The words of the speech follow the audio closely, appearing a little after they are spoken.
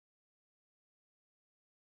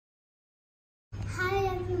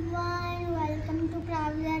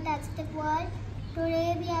have the tastic wall.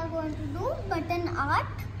 Today we are going to do button art.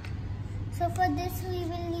 So for this we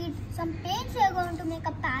will need some paints. We are going to make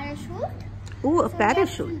a parachute. Oh, a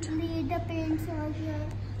parachute. We need the paints over here.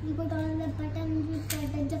 We got all the buttons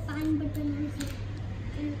with the Japan button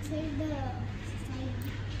inside the side.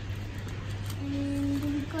 And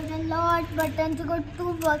we got a lot of buttons. We got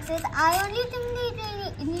 2 boxes. I only think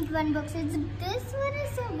we need 1 box. This one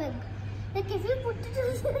is so big. Like if you put it in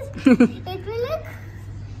this, it will like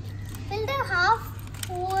fill the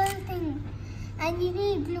whole thing. And we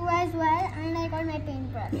need glue as well. And I got my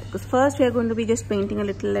paintbrush. Yeah, because first we are going to be just painting a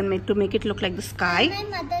little and make it look like the sky. And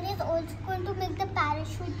my mother is also going to make the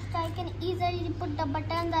parachute so I can easily put the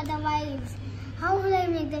buttons. Otherwise, how will I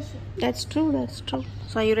make the shape? That's true. That's true.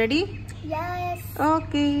 So are you ready? Yes.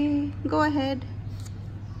 Okay. Go ahead.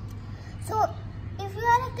 So if you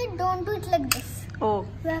are a kid, don't do it like this. Oh.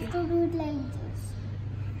 You have to do it like this.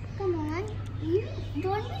 Come on. You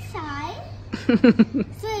don't be shy. So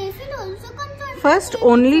if it also comes on First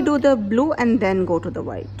only do the blue and then go to the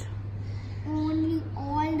white. Only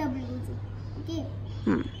all the blues. Okay.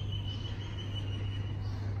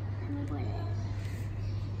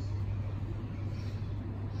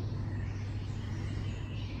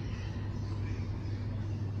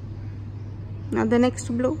 Now the next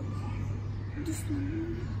blue. This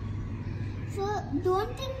one. So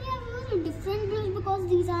don't think we have used different blues because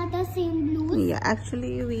these are the same blues. Yeah,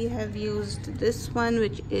 actually we have used this one,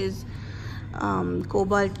 which is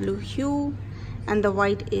cobalt blue hue, and the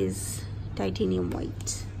white is titanium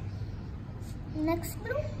white. Next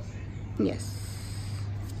blue. Yes.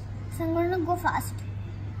 So I'm going to go fast.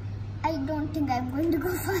 I don't think I'm going to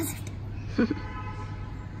go fast.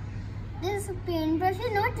 This paintbrush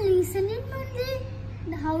is not listening to me.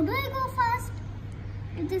 How do I go fast?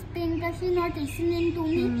 If this paintbrush is not listening to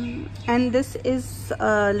me. And this is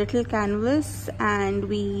a little canvas, and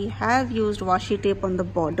we have used washi tape on the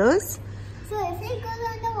borders. So if it goes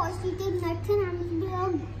on the washi tape, nothing happens. We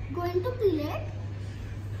are going to peel it.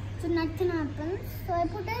 So nothing happens. So I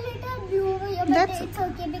put a little blue over here, but it's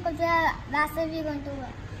okay because that's what we're going to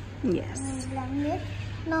Yes. blend it.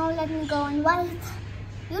 Now let me go on white.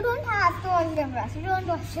 You don't have to wash the brush. You don't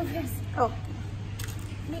wash the brush. Okay.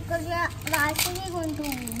 Because we are actually going to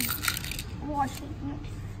wash it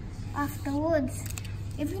afterwards.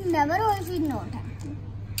 If you never wash it, no time.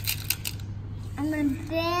 I'm going to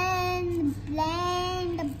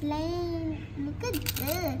blend. Look at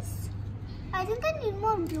this. I think I need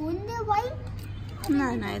more blue in the white.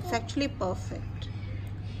 No, it's actually perfect.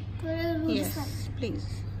 Yes, please.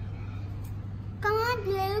 Come on,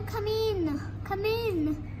 blue, come in.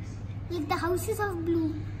 Like the houses of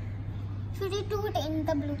blue. Should we do it in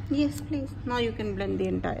the blue? Yes, please. Now you can blend the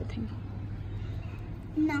entire thing.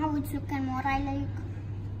 Now it's looking more I like.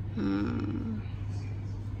 I'm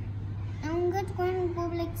just going to go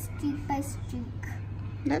like streak by streak.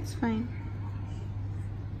 That's fine.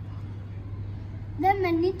 The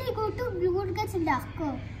minute I go to blue, it gets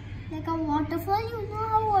darker. Like a waterfall, you know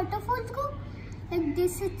how waterfalls go? Like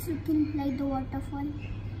this, it's looking like the waterfall.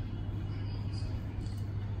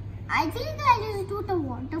 I think I just do the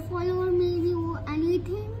waterfall or maybe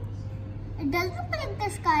anything. It does look like the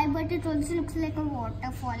sky, but it also looks like a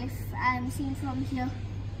waterfall if I am seeing from here.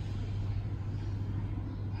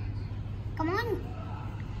 Come on.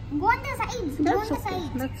 Go on the sides.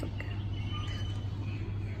 That's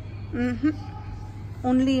okay.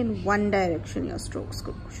 Only in one direction your strokes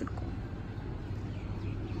should go.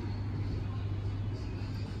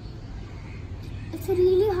 It's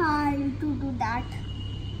really hard to do that.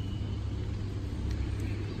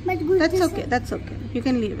 But good. That's okay. You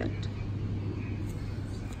can leave it.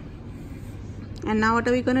 And now what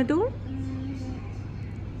are we gonna do?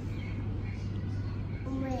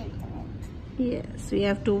 Wait. Yes, we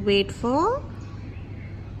have to wait for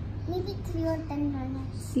maybe 3 or 10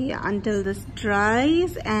 minutes. Yeah, until this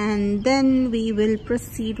dries, and then we will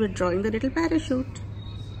proceed with drawing the little parachute.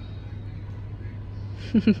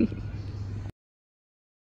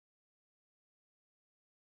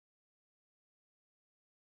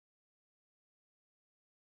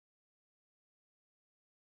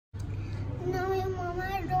 Now my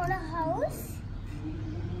mama drawn a house.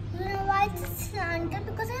 You know why it's slanted?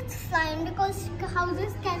 Because it's flying. Because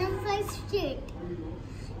houses cannot fly straight.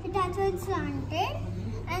 So that's why it's slanted.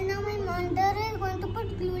 And now my mother is going to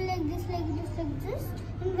put glue like this.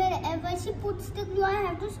 And wherever she puts the glue, I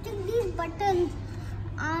have to stick these buttons.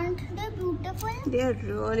 Aren't they beautiful? They are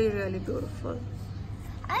really, really beautiful.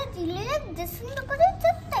 I really like this one because it's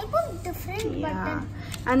a type of different button.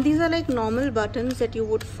 And these are like normal buttons that you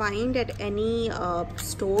would find at any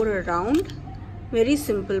store around. Very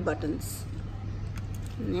simple buttons.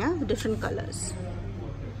 Yeah, different colors.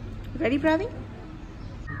 Ready, Pravi?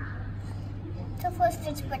 So first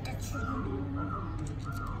it's button.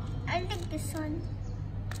 I'll take this one.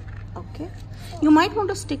 Okay. You might want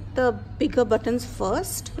to stick the bigger buttons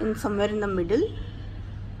first, in somewhere in the middle.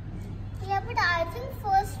 Yeah, but I think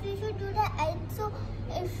first we should do the egg. So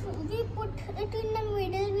if we put it in the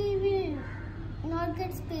middle, we will not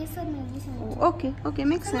get space or maybe something. Oh, okay, okay,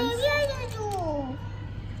 makes So sense. maybe I will do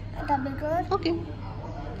a double row. Okay.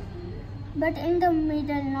 But in the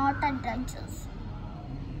middle, not at the edges.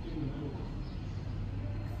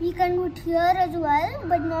 We can do it here as well,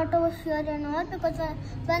 but not over here and all, because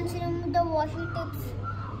once you remove the washi tips,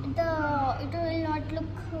 it will not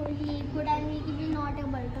look really good and we will not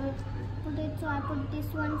able to put it. So I put this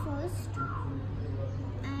one first.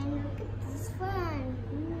 And look at this one.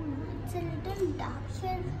 It's a little dark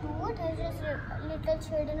shade too. There's just a little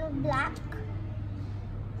shade of black.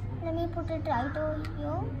 Let me put it right over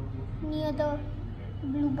here near the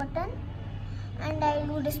blue button, and I'll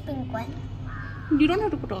do this pink one. You don't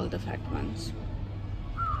have to put all the fat ones.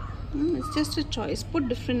 It's just a choice. Put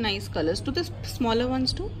different nice colors. Do the smaller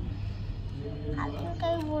ones too. I think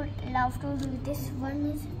I would love to do this one.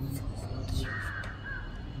 Is so cute.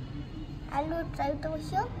 I'll do it right over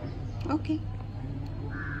here. Okay.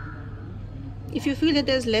 If you feel that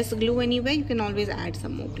there's less glue anywhere, you can always add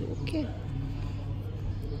some more glue. Okay.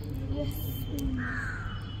 Yes.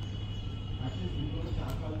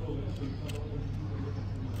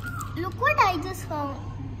 Look what I just found.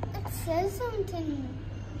 It says something.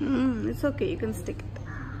 It's okay. You can stick it.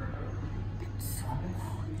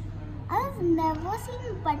 I've never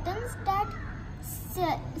seen buttons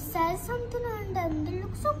that says something on them. They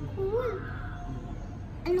look so cool.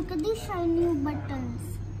 And look at these shiny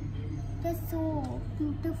buttons. They're so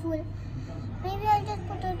beautiful. Maybe I'll just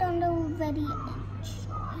put it on the very edge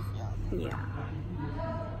over here. Yeah.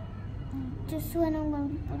 This one I'm going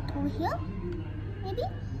to put over here. Maybe?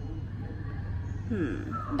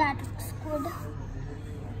 That looks good.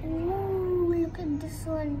 Ooh, look at this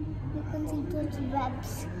one. You can see those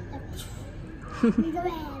webs. These are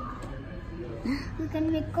web. You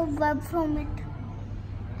can make a web from it.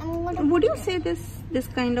 Would you say this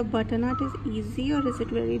kind of button art is easy or is it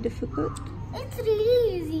very difficult? It's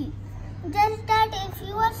really easy. Just that if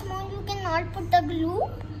you are small, you cannot put the glue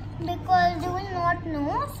because you will not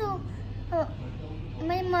know. So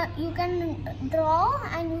you can draw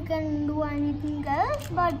and you can do anything else.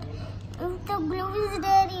 But if the glue is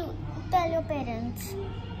there, you tell your parents.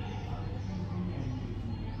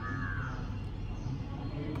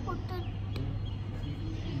 Put it.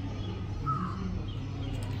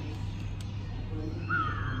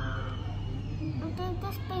 Take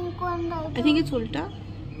this pink one right. I think it's ulta.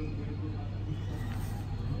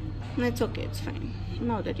 No, it's okay, it's fine.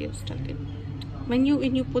 Now that you've stuck it. When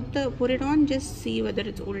you put it on, just see whether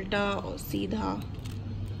it's ulta or seedha.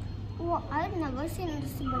 Oh, I've never seen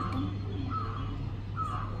this button.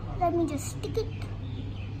 Let me just stick it.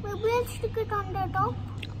 Maybe I'll stick it on the top.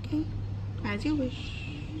 Okay, as you wish.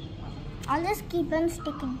 I'll just keep on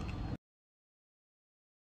sticking.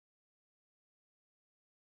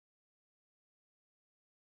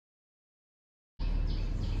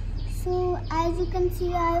 So as you can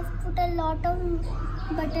see, I've put a lot of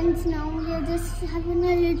buttons now. We are just having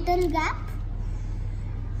a little gap.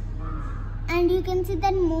 And you can see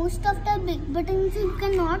that most of the big buttons you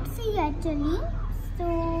cannot see actually.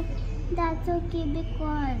 So that's okay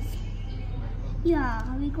because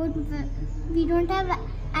yeah, we don't have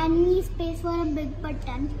any space for a big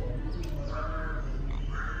button.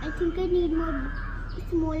 I think I need more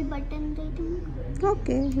small buttons, I think.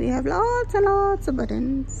 Okay, we have lots and lots of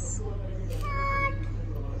buttons. But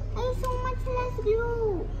I have so much less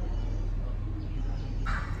glue.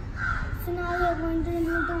 So now we are going to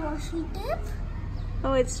remove the washi tape.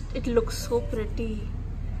 Oh, it looks so pretty.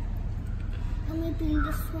 Let me peel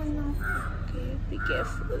this one off. Okay, be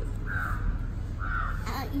careful.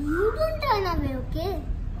 You don't run away, okay?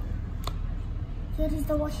 Here is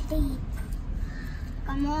the washi tape.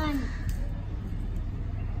 Come on.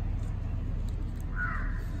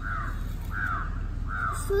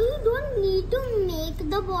 So you don't need to make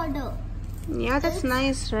the border. Yeah, that's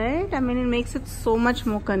nice, right? I mean, it makes it so much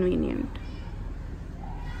more convenient.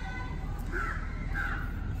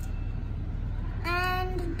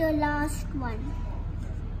 And the last one.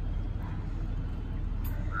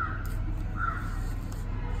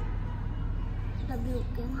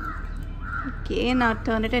 Okay, now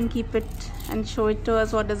turn it and keep it and show it to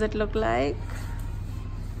us. What does it look like?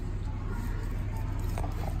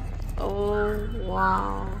 Oh,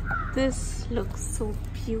 wow. This looks so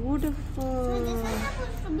beautiful. So this is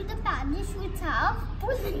supposed to be the parachute half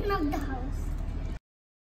pulling of the house.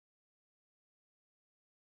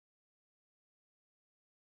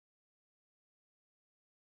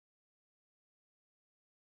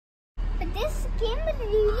 But this came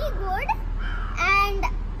really good, and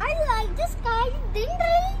I like this sky. Didn't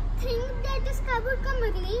really think that the sky would come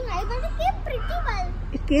really high, but it came pretty well.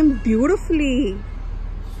 It came beautifully.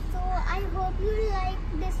 So I hope you like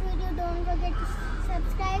this video. Don't forget to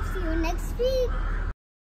subscribe. See you next week.